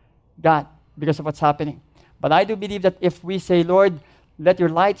 God, because of what's happening. But I do believe that if we say, Lord, let your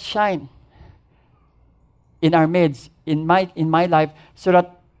light shine in our midst, in my life, so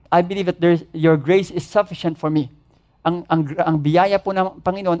that I believe that your grace is sufficient for me. Ang biyaya po ng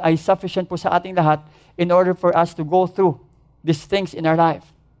Panginoon ay sufficient po sa ating lahat in order for us to go through these things in our life.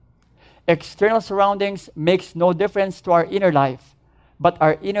 External surroundings makes no difference to our inner life, but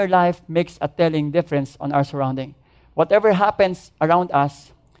our inner life makes a telling difference on our surrounding. Whatever happens around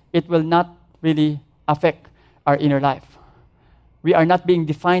us, it will not really affect our inner life. We are not being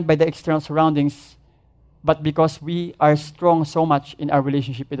defined by the external surroundings, but because we are strong so much in our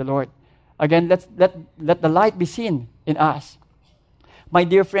relationship with the Lord. Again, let the light be seen in us. My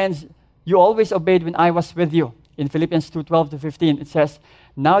dear friends, you always obeyed when I was with you. In Philippians 2:12-15, it says,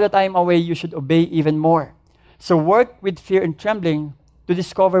 now that I am away, you should obey even more. So work with fear and trembling to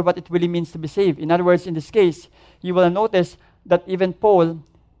discover what it really means to be saved. In other words, in this case, you will notice that even Paul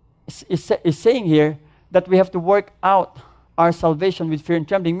is saying here that we have to work out our salvation with fear and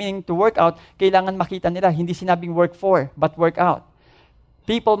trembling, meaning to work out, kailangan makita nila, hindi sinabing work for, but work out.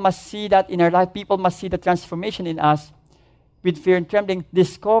 People must see that in our life. People must see the transformation in us with fear and trembling,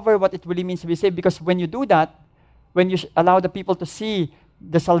 discover what it really means to be saved. Because when you do that, when you allow the people to see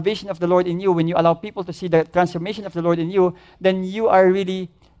the salvation of the Lord in you, when you allow people to see the transformation of the Lord in you, then you are really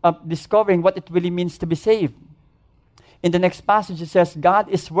discovering what it really means to be saved. In the next passage, it says, God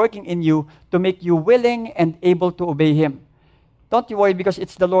is working in you to make you willing and able to obey Him. Don't you worry, because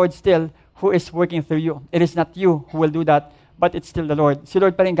it's the Lord still who is working through you. It is not you who will do that, but it's still the Lord. Si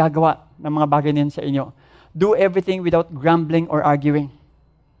Lord pa rin gagawa ng mga bagay niyan sa inyo. Do everything without grumbling or arguing.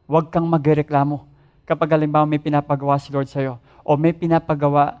 Huwag kang magreklamo kapag halimbawa may pinapagawa si Lord sa'yo o may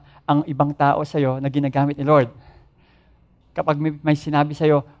pinapagawa ang ibang tao sa'yo na ginagamit ni Lord. Kapag may sinabi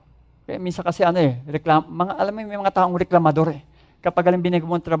sa'yo, minsan kasi alam mo, may mga taong reklamador eh. Kapag binigay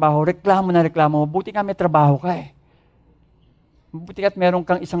mo ang trabaho, reklamo. Buti nga may trabaho ka eh. Buti ka't meron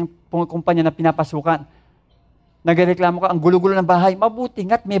kang isang kumpanya na pinapasukan. Nagreklamo ka, ang gulo-gulo ng bahay. Mabuti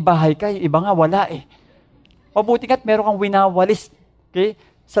nga't may bahay ka, yung iba nga wala eh. Mabuti nga't meron kang winawalis, okay,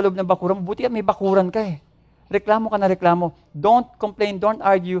 sa loob ng bakuran. Mabuti nga't may bakuran ka eh. Reklamo ka na reklamo. Don't complain, don't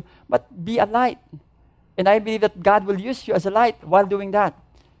argue, but be a light. And I believe that God will use you as a light while doing that.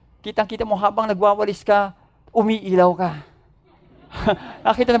 Kitang-kita mo habang nagwawalis ka, umiilaw ka.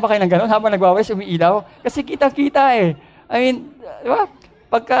 Nakita na ba kayo ng gano'n? Habang nagwawalis, umiilaw? Kasi kitang-kita eh. Diba?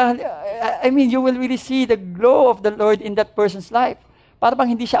 You will really see the glow of the Lord in that person's life. Para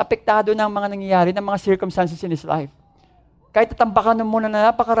bang hindi siya apektado ng mga nangyayari, ng mga circumstances in his life. Kahit tatambakan mo muna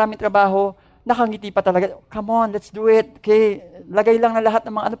na napakaraming trabaho, nakangiti pa talaga. Come on, let's do it. Okay, lagay lang na lahat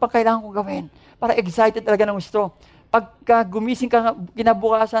ng mga ano pang kailangan kong gawin. Para excited talaga ng gusto. Pagka gumising ka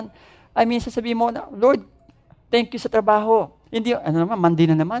kinabukasan, sasabihin mo, Lord, thank you sa trabaho. Hindi,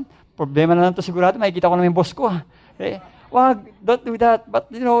 Monday na naman. Problema na lang ito sigurado. Makikita ko na yung boss ko. Okay? Wag, don't do that. But,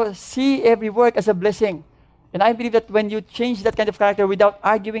 see every work as a blessing. And I believe that when you change that kind of character without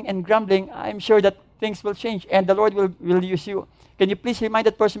arguing and grumbling, I'm sure that things will change and the Lord will use you. Can you please remind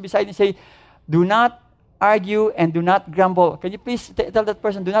that person beside you and say, do not argue and do not grumble. Can you please tell that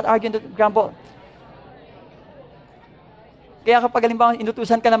person, do not argue and do not grumble. Kaya kapag halimbawa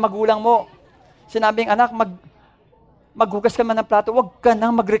inutusan ka ng magulang mo, sinabing, anak, maghugas ka man ng plato, huwag ka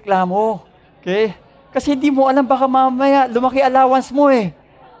nang magreklamo. Okay? Kasi hindi mo alam, baka mamaya lumaki allowance mo eh.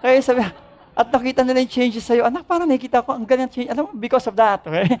 Kaya sabi, at nakita nila yung changes sa'yo, anak, parang nakikita ko, ang ganyan change, because of that.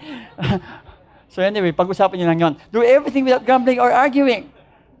 Okay? So anyway, pag-usapan niyo lang yun. Do everything without grumbling or arguing.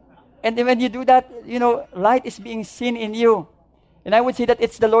 And when you do that, light is being seen in you. And I would say that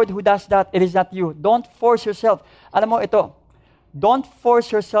it's the Lord who does that. It is not you. Don't force yourself. Alam mo, ito, don't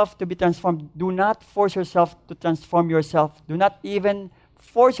force yourself to be transformed. Do not force yourself to transform yourself. Do not even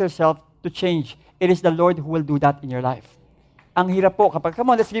force yourself to change. It is the Lord who will do that in your life. Ang hirap po kapag,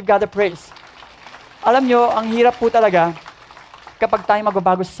 come on, let's give God a praise. Alam nyo, ang hirap po talaga kapag tayo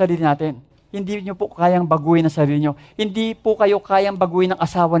magbabago sa sarili natin. Hindi nyo po kayang baguhin ang sarili nyo. Hindi po kayo kayang baguhin ang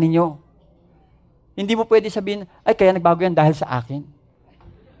asawa ninyo. Hindi mo pwede sabihin, ay, kaya nagbago yan dahil sa akin.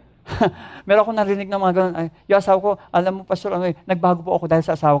 Meron akong narinig ng mga ganun, ay, yung asawa ko, alam mo, pastor, nagbago po ako dahil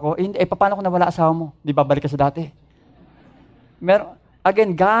sa asawa ko. Hindi, paano kung nawala asawa mo? Di ba, balik ka sa dati?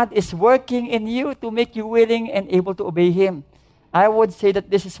 Again, God is working in you to make you willing and able to obey Him. I would say that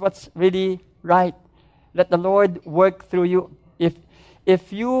this is what's really right. Let the Lord work through you.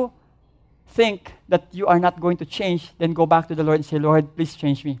 If you think that you are not going to change, then go back to the Lord and say, Lord, please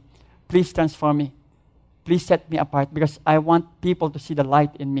change me. Please transform me. Please set me apart because I want people to see the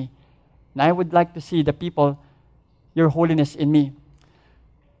light in me. And I would like to see the people, your holiness in me.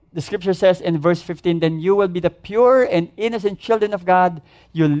 The scripture says in verse 15, then you will be the pure and innocent children of God.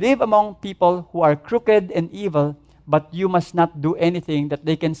 You live among people who are crooked and evil, but you must not do anything that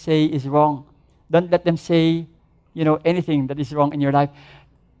they can say is wrong. Don't let them say, anything that is wrong in your life.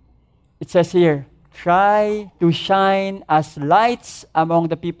 It says here, try to shine as lights among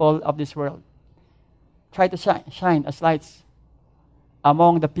the people of this world. Try to shine as lights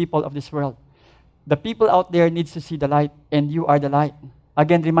among the people of this world. The people out there needs to see the light, and you are the light.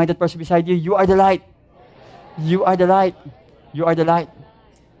 Again, remind that person beside you, you are the light. You are the light. You are the light.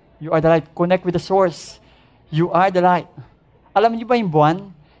 You are the light. Connect with the source. You are the light. Alam niyo ba yung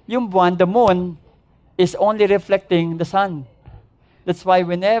buwan? Yung buwan, the moon, is only reflecting the sun. That's why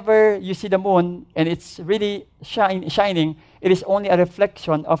whenever you see the moon and it's really shining, it is only a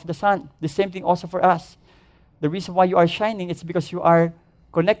reflection of the sun. The same thing also for us. The reason why you are shining is because you are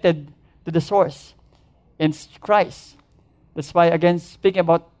connected to the source. In Christ. That's why, again, speaking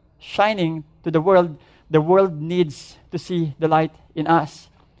about shining to the world needs to see the light in us.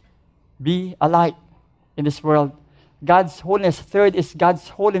 Be a light in this world. God's holiness. Third is God's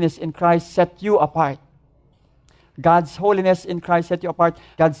holiness in Christ set you apart. God's holiness in Christ set you apart.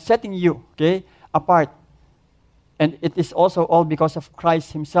 God's setting you, apart. And it is also all because of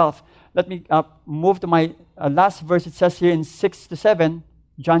Christ Himself. Let me move to my last verse. It says here in 6-7,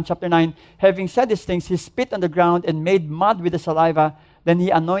 John chapter 9, having said these things, He spit on the ground and made mud with the saliva. Then He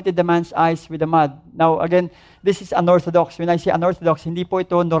anointed the man's eyes with the mud. Now, again, this is unorthodox. When I say unorthodox, hindi po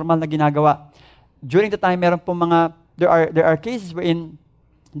ito normal na ginagawa. During the time, meron po there are cases wherein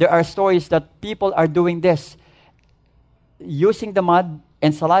there are stories that people are doing this, using the mud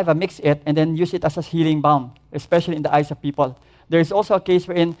and saliva, mix it, and then use it as a healing balm, especially in the eyes of people. There is also a case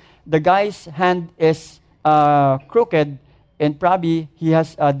wherein the guy's hand is crooked, and probably he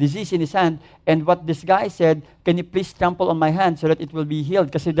has a disease in his hand. And what this guy said, can you please trample on my hand so that it will be healed?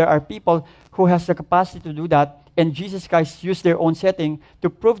 Because there are people who has the capacity to do that, and Jesus Christ used their own setting to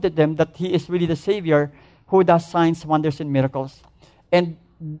prove to them that He is really the Savior who does signs, wonders, and miracles. And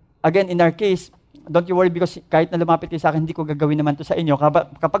again, in our case, don't you worry because kahit na lumapit kayo sa akin, hindi ko gagawin naman to sa inyo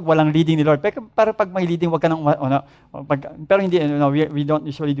kapag walang leading ni Lord. Pero pag may leading, wag ka nang, pero hindi, we don't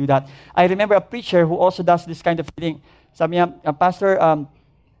usually do that. I remember a preacher who also does this kind of thing. Sabi niya, Pastor,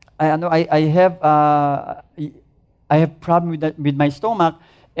 I have problem with my stomach,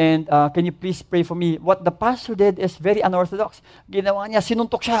 and can you please pray for me? What the pastor did is very unorthodox. Ginawa niya,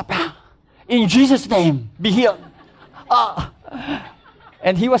 sinuntok siya, in Jesus' name, be healed.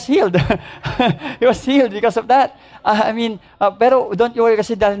 And he was healed. He was healed because of that. Pero don't you worry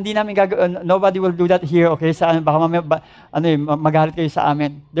kasi dahil hindi namin nobody will do that here, okay? Baka magalit kayo sa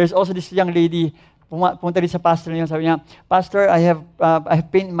amin. There's also this young lady, pumunta rin sa pastor niya, sabi niya, Pastor, I have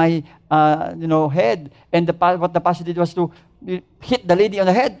pain in my head. And what the pastor did was to hit the lady on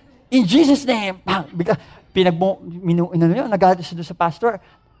the head. In Jesus' name. Because nagalit siya doon sa pastor.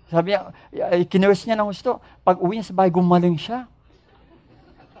 Sabi niya, kinurse niya ng gusto. Pag uwi niya sa bahay, gumaling siya.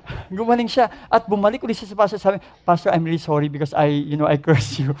 Gumaling siya. At bumalik ulit siya sa pastor. Sabi, Pastor, I'm really sorry because I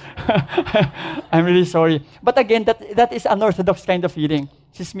curse you. I'm really sorry. But again, that is unorthodox kind of healing.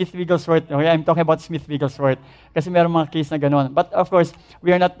 Si Smith Wigglesworth. Okay, I'm talking about Smith Wigglesworth. Kasi meron mga case na gano'n. But of course,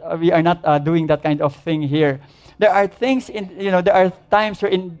 we are not doing that kind of thing here. There are things there are times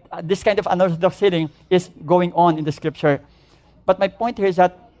where this kind of unorthodox healing is going on in the scripture. But my point here is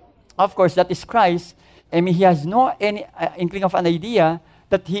that, of course, that is Christ. He has no any inkling of an idea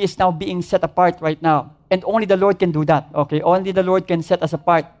that He is now being set apart right now. And only the Lord can do that, okay? Only the Lord can set us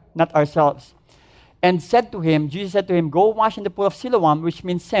apart, not ourselves. And Jesus said to him, go wash in the pool of Siloam, which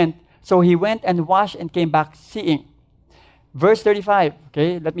means sent. So he went and washed and came back seeing. Verse 35,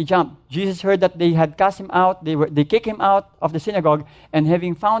 okay, let me jump. Jesus heard that they had cast him out. They kicked him out of the synagogue. And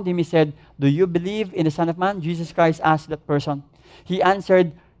having found him, he said, do you believe in the Son of Man? Jesus Christ asked that person. He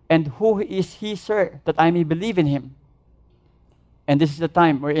answered, and who is he, sir, that I may believe in him? And this is the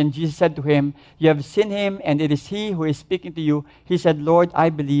time wherein Jesus said to him, "You have seen him, and it is he who is speaking to you." He said, "Lord,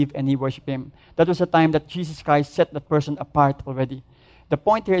 I believe," and he worshiped him. That was the time that Jesus Christ set that person apart already. The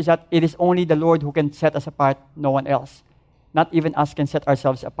point here is that it is only the Lord who can set us apart, no one else. Not even us can set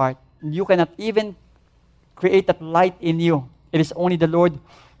ourselves apart. You cannot even create that light in you. It is only the Lord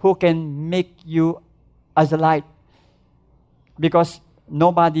who can make you as a light. Because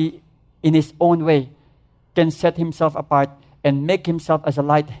nobody in his own way can set himself apart and make himself as a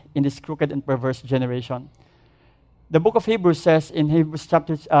light in this crooked and perverse generation. The book of Hebrews says in Hebrews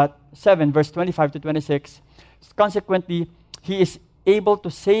chapter 7, verse 25 to 26, consequently, he is able to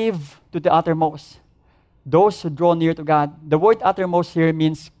save to the uttermost those who draw near to God. The word uttermost here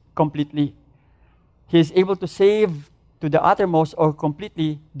means completely. He is able to save to the uttermost or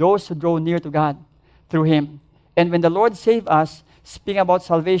completely those who draw near to God through him. And when the Lord saved us, speaking about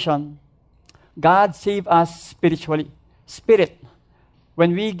salvation, God saved us spiritually. Spirit.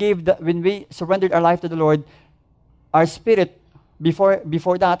 When we surrendered our life to the Lord, our spirit,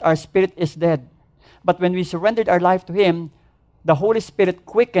 before that, our spirit is dead. But when we surrendered our life to him, the Holy Spirit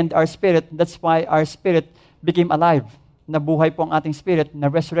quickened our spirit. That's why our spirit became alive. Nabuhay po ang ating spirit,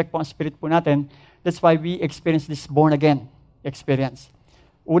 na-resurrect po ang spirit po natin. That's why we experience this born-again experience.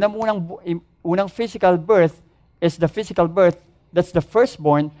 Unang physical birth is the physical birth. That's the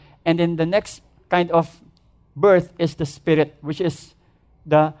firstborn. And then the next kind of birth is the spirit, which is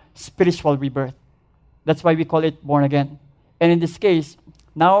the spiritual rebirth. That's why we call it born again. And in this case,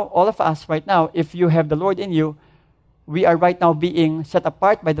 now, all of us right now, if you have the Lord in you, we are right now being set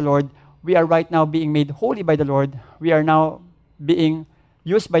apart by the Lord. We are right now being made holy by the Lord. We are now being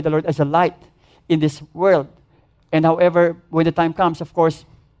used by the Lord as a light in this world. And however, when the time comes, of course,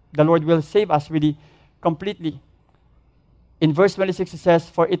 the Lord will save us really completely. In verse 26 it says,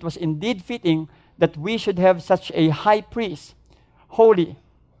 "For it was indeed fitting that we should have such a high priest, holy,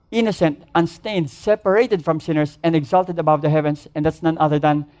 innocent, unstained, separated from sinners, and exalted above the heavens." And that's none other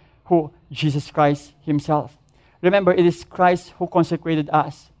than who? Jesus Christ himself. Remember, it is Christ who consecrated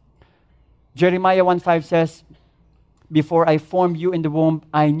us. Jeremiah 1:5 says, "Before I formed you in the womb,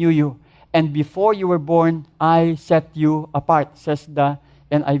 I knew you. And before you were born, I set you apart," says the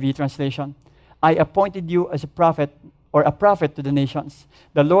NIV translation. "I appointed you as a prophet," or a prophet to the nations.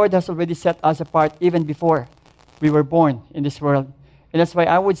 The Lord has already set us apart even before we were born in this world. And that's why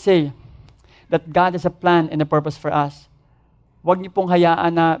I would say that God has a plan and a purpose for us. Huwag niyo pong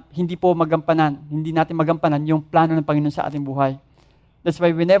hayaan na hindi natin magampanan yung plano ng Panginoon sa ating buhay. That's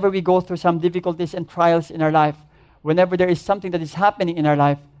why whenever we go through some difficulties and trials in our life, whenever there is something that is happening in our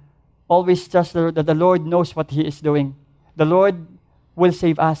life, always trust that the Lord knows what He is doing. The Lord will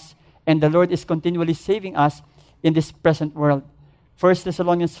save us, and the Lord is continually saving us in this present world. 1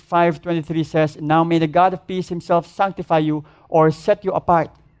 Thessalonians 5:23 says, "Now may the God of peace himself sanctify you," or set you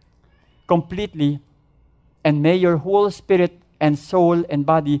apart completely, "and may your whole spirit and soul and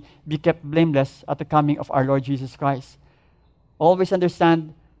body be kept blameless at the coming of our Lord Jesus Christ." Always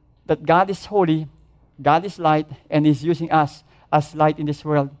understand that God is holy, God is light, and is using us as light in this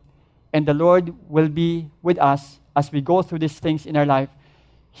world. And the Lord will be with us as we go through these things in our life.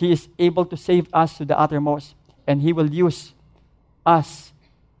 He is able to save us to the uttermost, and He will use us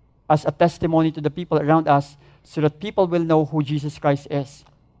as a testimony to the people around us so that people will know who Jesus Christ is.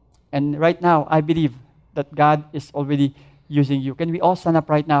 And right now, I believe that God is already using you. Can we all stand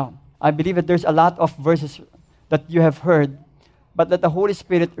up right now? I believe that there's a lot of verses that you have heard, but let the Holy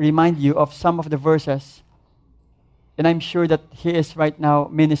Spirit remind you of some of the verses. And I'm sure that He is right now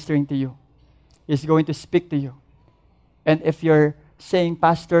ministering to you. He's going to speak to you. And if you're saying,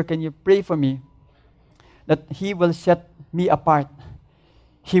 "Pastor, can you pray for me?" that He will set me apart.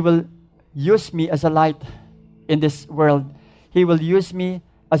 He will use me as a light in this world. He will use me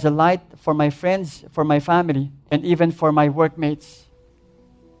as a light for my friends, for my family, and even for my workmates,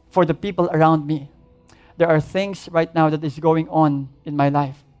 for the people around me. There are things right now that is going on in my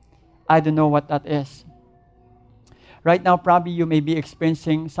life. I don't know what that is. Right now, probably you may be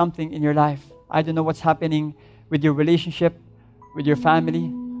experiencing something in your life. I don't know what's happening with your relationship, with your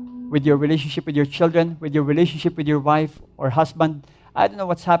family, with your relationship with your children, with your relationship with your wife or husband. I don't know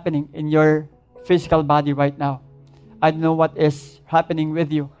what's happening in your physical body right now. I don't know what is happening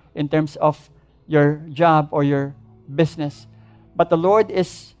with you in terms of your job or your business. But the Lord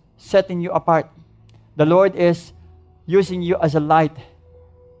is setting you apart. The Lord is using you as a light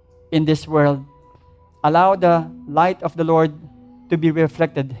in this world. Allow the light of the Lord to be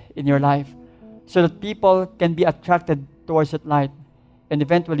reflected in your life so that people can be attracted towards that light. And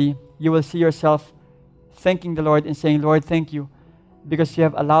eventually, you will see yourself thanking the Lord and saying, "Lord, thank you because you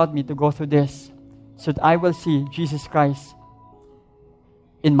have allowed me to go through this so that I will see Jesus Christ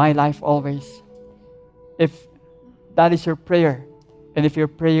in my life always. If that is your prayer, and if your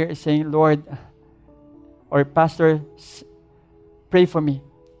prayer is saying, Lord, or Pastor, pray for me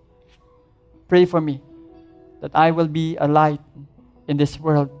that I will be a light in this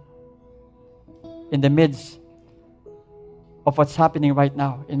world, in the midst of what's happening right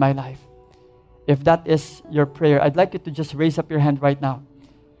now in my life. If that is your prayer, I'd like you to just raise up your hand right now.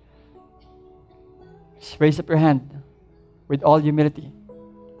 Just raise up your hand with all humility.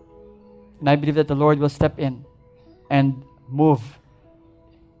 And I believe that the Lord will step in and move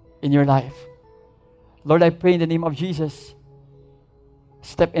in your life. Lord, I pray in the name of Jesus,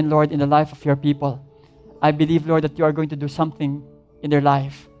 step in, Lord, in the life of your people. I believe, Lord, that you are going to do something in their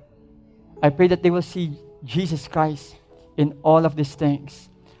life. I pray that they will see Jesus Christ in all of these things.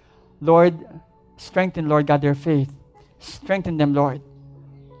 Lord, strengthen, Lord God, their faith. Strengthen them, Lord,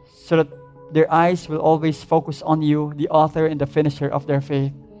 so that their eyes will always focus on you, the author and the finisher of their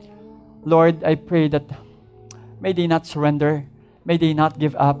faith. Lord, I pray that may they not surrender. May they not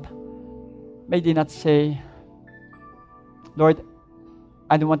give up. May they not say, Lord,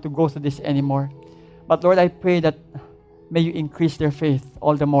 I don't want to go through this anymore. But Lord, I pray that may you increase their faith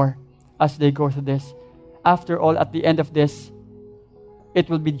all the more as they go through this. After all, at the end of this, it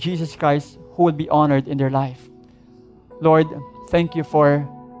will be Jesus Christ who will be honored in their life. Lord, thank you for,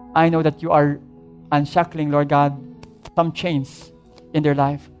 I know that you are unshackling, Lord God, some chains in their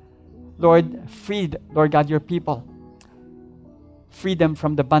life. Lord, free, Lord God, your people. Free them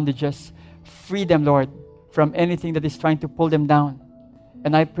from the bondages. Free them, Lord, from anything that is trying to pull them down.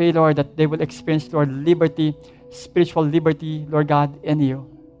 And I pray, Lord, that they will experience, Lord, liberty, spiritual liberty, Lord God, in you.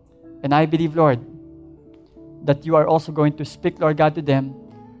 And I believe, Lord, that you are also going to speak, Lord God, to them,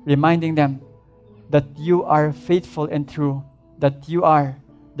 reminding them that you are faithful and true, that you are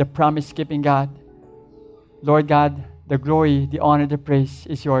the promise-keeping God. Lord God, the glory, the honor, the praise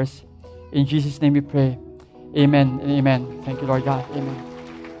is yours. In Jesus' name we pray. Amen and amen. Thank you, Lord God. Amen.